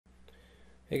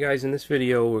Hey guys, in this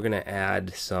video we're going to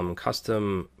add some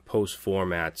custom post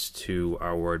formats to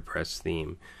our WordPress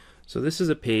theme. So this is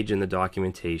a page in the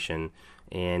documentation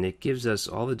and it gives us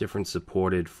all the different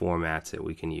supported formats that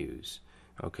we can use.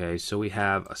 Okay, so we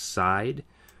have a side,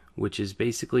 which is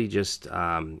basically just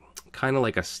kind of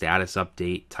like a status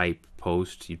update type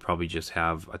post. You'd probably just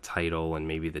have a title and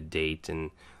maybe the date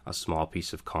and a small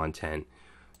piece of content.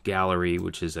 Gallery,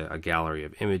 which is a gallery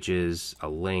of images, a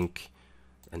link,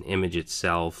 an image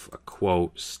itself, a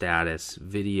quote, status,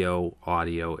 video,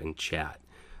 audio, and chat.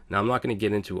 Now I'm not going to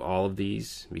get into all of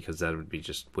these because that would be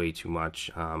just way too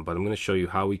much, but I'm going to show you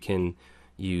how we can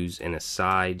use an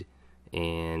aside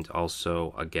and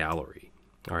also a gallery.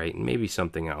 All right, and maybe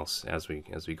something else as we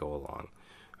go along.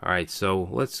 All right, so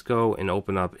let's go and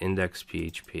open up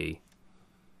index.php.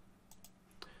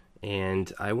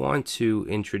 And I want to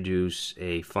introduce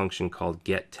a function called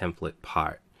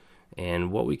getTemplatePart.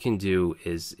 And what we can do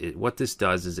is, what this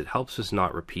does is it helps us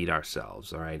not repeat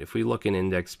ourselves. All right, if we look in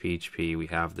index.php, we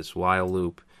have this while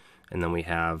loop, and then we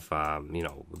have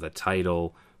the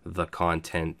title, the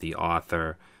content, the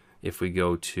author. If we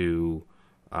go to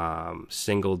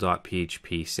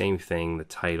single.php, same thing, the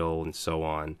title and so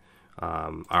on.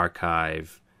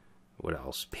 Archive, what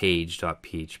else?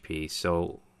 Page.php.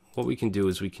 So what we can do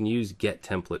is we can use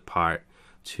getTemplatePart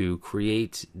to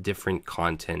create different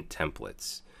content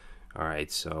templates. All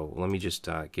right, so let me just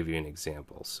give you an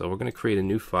example. So we're going to create a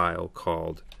new file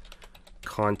called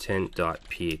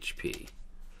content.php.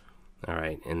 All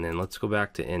right, and then let's go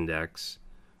back to index,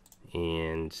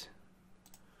 and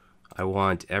I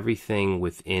want everything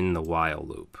within the while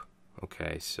loop.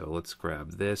 Okay, so let's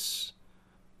grab this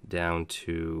down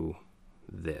to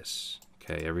this.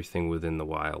 Okay, everything within the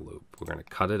while loop. We're going to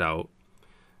cut it out.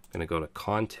 I'm going to go to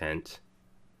content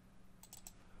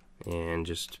and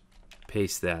just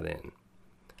paste that in.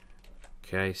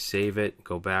 Okay, save it,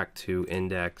 go back to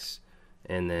index,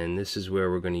 and then this is where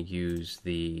we're going to use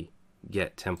the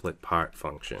getTemplatePart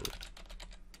function.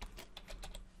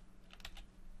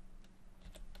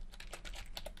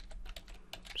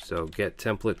 So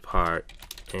getTemplatePart,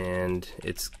 and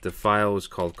the file is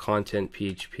called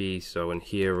content.php, so in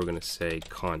here we're going to say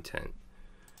content.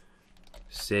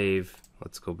 Save,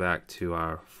 let's go back to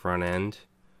our front end.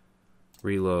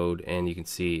 Reload, and you can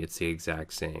see it's the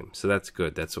exact same. So that's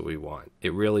good. That's what we want.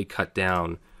 It really cut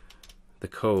down the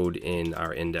code in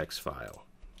our index file.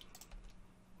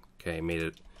 Okay, made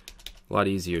it a lot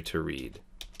easier to read.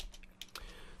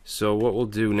 So what we'll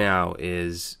do now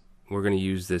is we're going to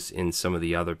use this in some of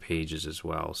the other pages as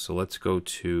well. So let's go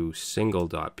to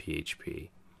single.php.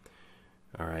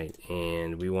 All right,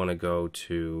 and we want to go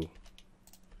to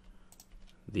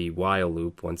the while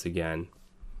loop once again.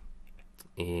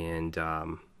 And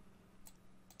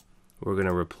we're going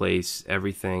to replace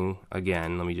everything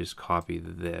again. Let me just copy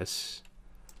this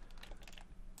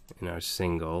in our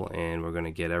single, and we're going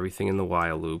to get everything in the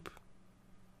while loop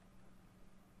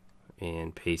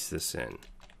and paste this in.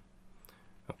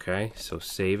 Okay, so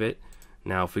save it.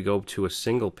 Now if we go to a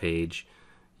single page,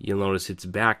 you'll notice it's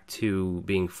back to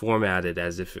being formatted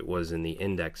as if it was in the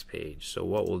index page. So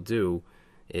what we'll do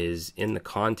is in the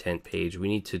content page we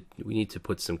need to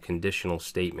put some conditional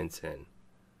statements in.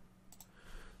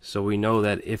 So we know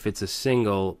that if it's a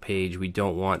single page, we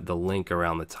don't want the link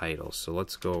around the title. So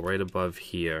let's go right above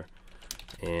here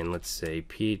and let's say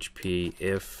PHP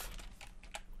if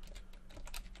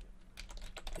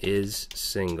is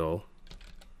single,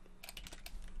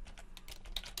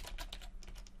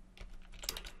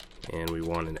 and we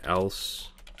want an else.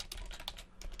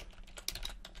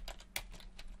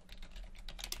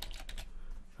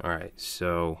 Alright,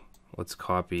 so let's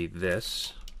copy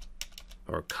this,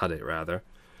 or cut it rather.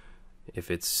 If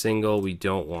it's single, we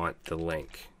don't want the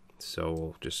link. So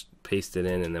we'll just paste it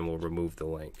in and then we'll remove the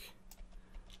link.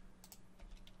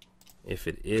 If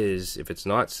it's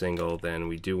not single, then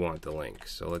we do want the link.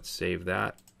 So let's save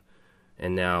that.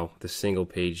 And now the single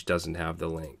page doesn't have the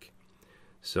link.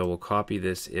 So we'll copy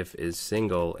this if is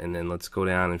single, and then let's go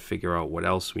down and figure out what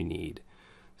else we need.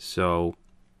 So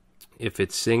if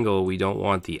it's single, we don't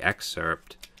want the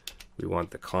excerpt, we want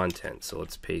the content. So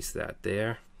let's paste that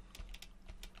there.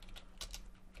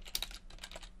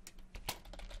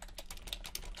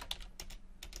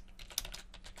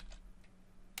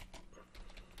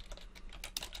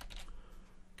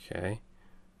 Okay,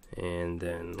 and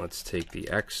then let's take the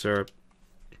excerpt,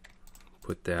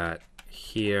 put that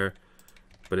here,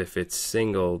 but if it's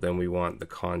single, then we want the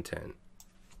content.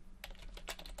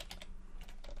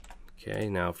 Okay,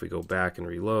 now if we go back and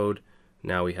reload,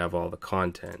 now we have all the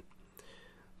content.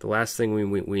 The last thing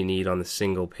we need on the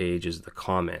single page is the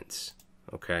comments.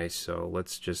 Okay, so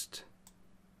let's just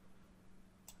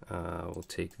We'll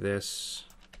take this,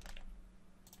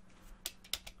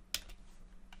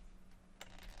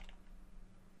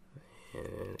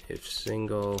 and if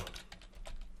single,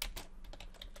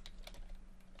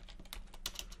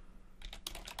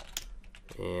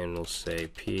 and we'll say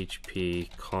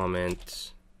PHP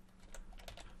comment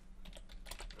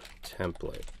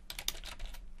template.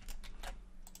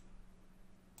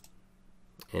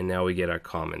 And now we get our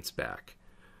comments back.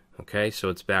 Okay, so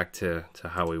it's back to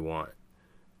how we want.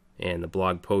 And the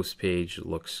blog post page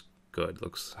looks good,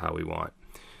 looks how we want.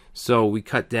 So we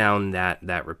cut down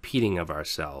that repeating of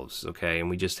ourselves, okay,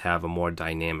 and we just have a more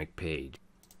dynamic page.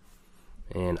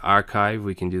 And archive,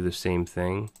 we can do the same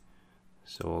thing.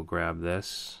 So we'll grab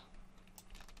this,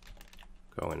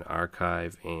 go in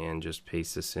archive, and just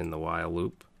paste this in the while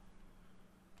loop.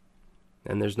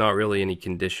 And there's not really any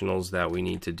conditionals that we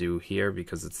need to do here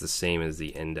because it's the same as the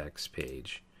index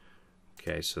page.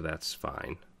 Okay, so that's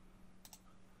fine.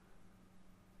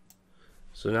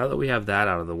 So now that we have that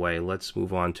out of the way, let's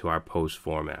move on to our post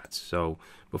formats. So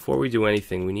before we do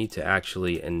anything, we need to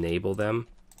actually enable them.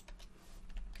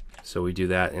 So we do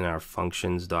that in our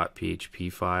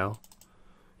functions.php file.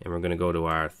 And we're going to go to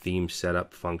our theme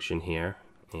setup function here.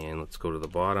 And let's go to the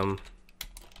bottom.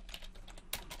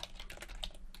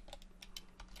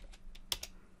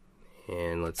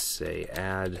 And let's say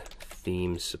add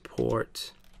theme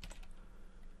support.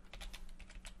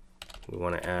 We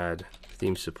want to add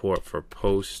theme support for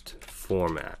post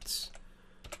formats.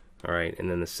 Alright, and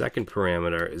then the second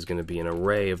parameter is going to be an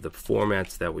array of the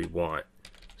formats that we want.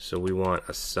 So we want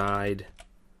aside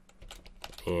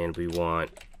and we want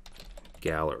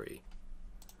gallery.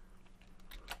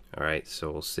 Alright,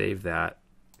 so we'll save that.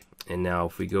 And now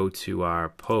if we go to our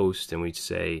post and we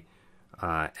say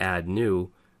add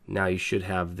new, now you should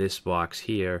have this box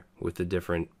here with the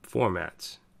different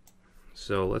formats.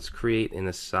 So let's create an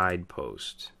aside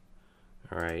post.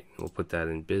 Alright, we'll put that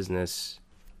in business.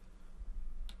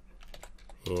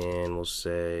 And we'll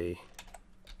say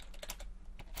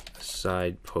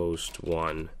aside post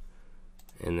 1.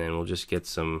 And then we'll just get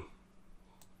some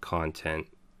content.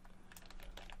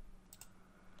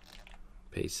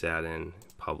 Paste that in,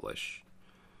 publish.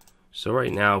 So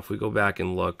right now, if we go back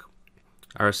and look,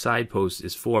 our aside post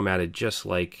is formatted just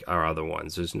like our other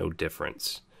ones. There's no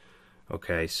difference.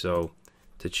 Okay, so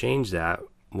to change that,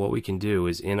 what we can do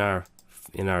is in our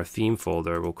theme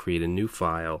folder, we'll create a new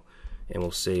file and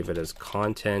we'll save it as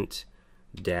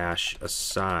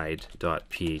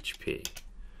content-aside.php.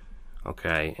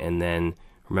 Okay, and then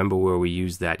remember where we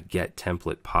use that get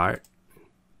template part?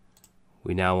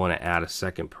 We now want to add a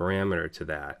second parameter to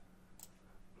that,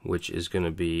 which is going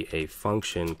to be a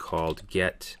function called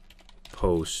get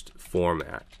post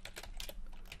format.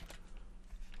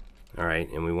 Alright,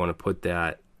 and we want to put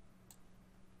that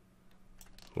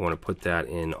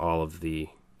in all of the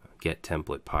get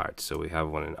template parts. So we have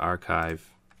one in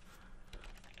archive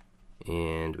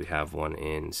and we have one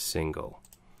in single.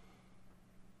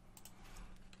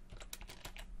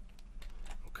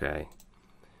 Okay,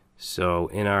 so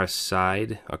in our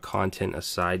aside, our content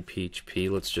aside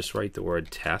PHP, let's just write the word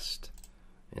test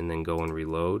and then go and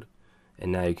reload.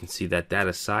 And now you can see that that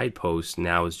aside post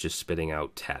now is just spitting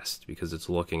out test because it's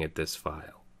looking at this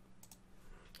file.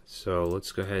 So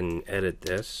let's go ahead and edit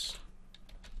this.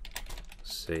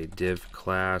 Say div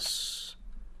class.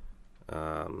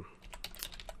 We'll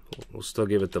still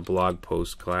give it the blog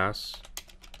post class.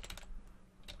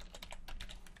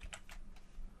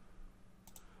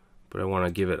 But I want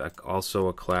to give it also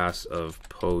a class of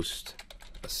post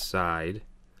aside.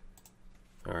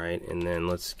 Alright, and then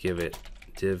let's give it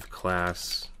div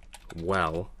class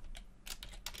well.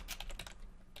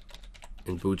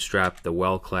 In Bootstrap, the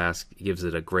well class gives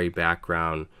it a gray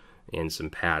background and some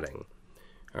padding.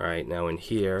 Alright, now in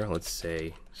here, let's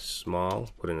say small,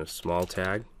 put in a small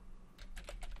tag.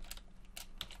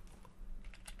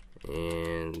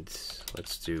 And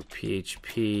let's do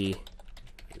PHP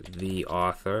the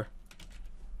author.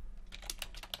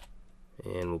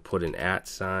 And we'll put an @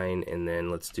 sign, and then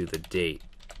let's do the date.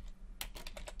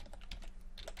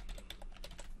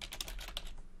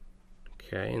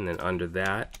 Okay, and then under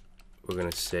that, we're going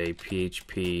to say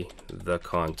PHP the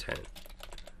content.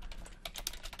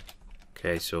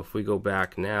 Okay, so if we go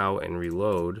back now and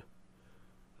reload,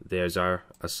 there's our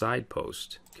aside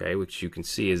post, okay, which you can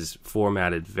see is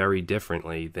formatted very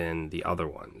differently than the other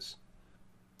ones.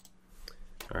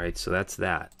 Alright, so that's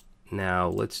that. Now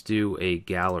let's do a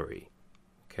gallery.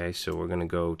 Okay, so we're going to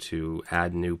go to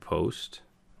add new post,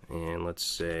 and let's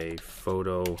say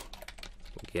photo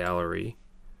gallery.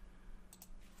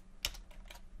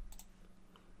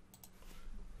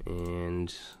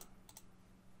 And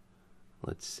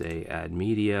let's say add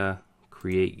media,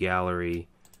 create gallery,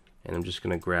 and I'm just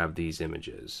going to grab these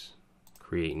images.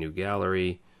 Create new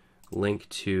gallery, link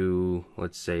to,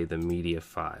 let's say, the media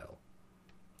file.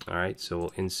 Alright, so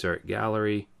we'll insert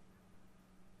gallery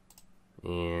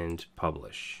and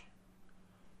publish.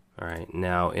 Alright,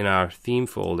 now in our theme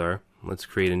folder, let's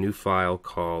create a new file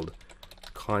called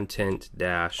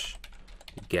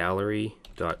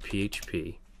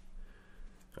content-gallery.php.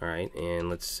 Alright, and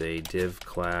let's say div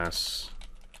class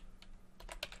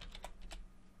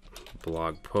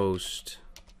blog post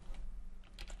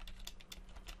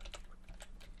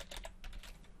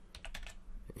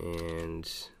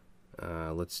and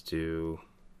let's do,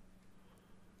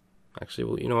 actually,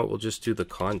 well, you know what, we'll just do the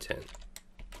content.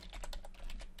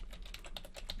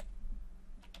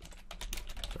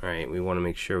 Alright, we want to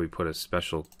make sure we put a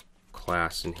special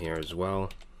class in here as well.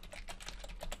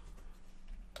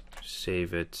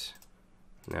 Save it.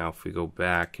 Now if we go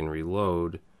back and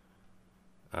reload,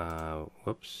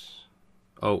 whoops.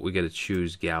 Oh, we got to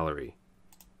choose gallery.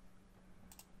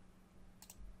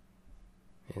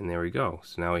 And there we go.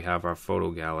 So now we have our photo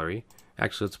gallery.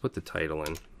 Actually, let's put the title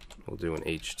in. We'll do an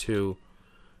H2.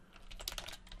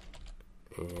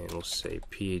 And we'll say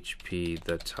PHP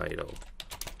the title.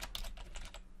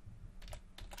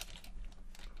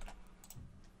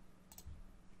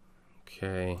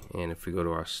 Okay, and if we go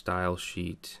to our style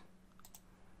sheet,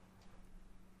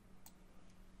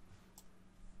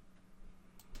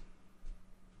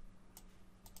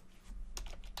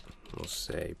 we'll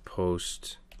say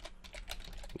post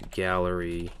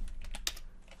gallery,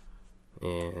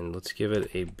 and let's give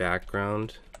it a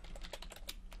background.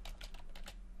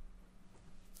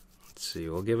 Let's see,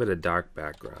 we'll give it a dark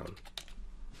background.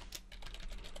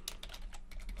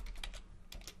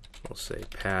 We'll say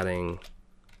padding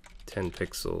 10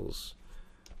 pixels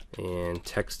and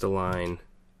text align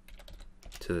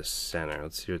to the center.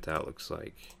 Let's see what that looks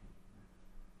like.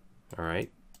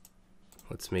 Alright,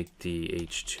 let's make the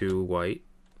H2 white.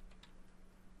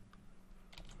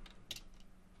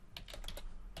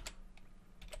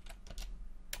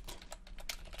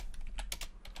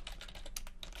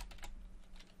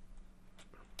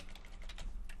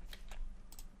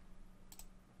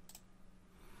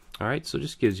 Alright, so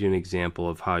just gives you an example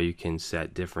of how you can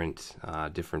set different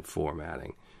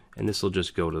formatting, and this will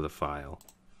just go to the file.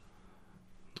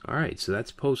 Alright, so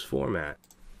that's post format.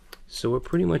 So we're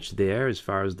pretty much there as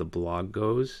far as the blog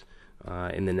goes.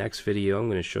 In the next video, I'm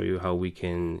going to show you how we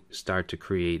can start to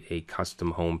create a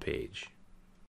custom home page.